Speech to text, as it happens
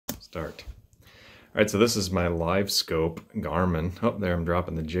start. All right, so this is my Livescope Garmin. Oh, there I'm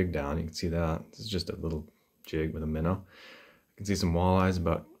dropping the jig down. You can see that. This is just a little jig with a minnow. I can see some walleyes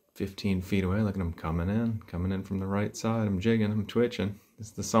about 15 feet away. Look at them coming in from the right side. I'm jigging, I'm twitching. This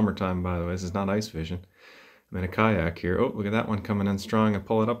is the summertime, by the way. This is not ice fishing. I'm in a kayak here. Oh, look at that one coming in strong. I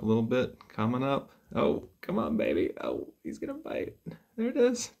pull it up a little bit. Coming up. Oh, come on, baby. Oh, he's going to bite. There it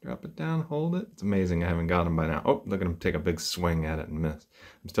is. Drop it down, hold it. It's amazing I haven't got him by now. Oh, look at him take a big swing at it and miss.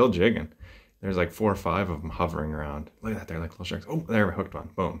 I'm still jigging. There's like 4 or 5 of them hovering around. Look at that. They're like little sharks. Oh, there, we hooked one.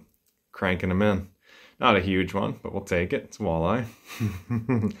 Boom. Cranking them in. Not a huge one, but we'll take it. It's a walleye.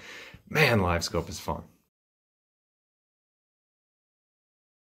 Man, Livescope is fun.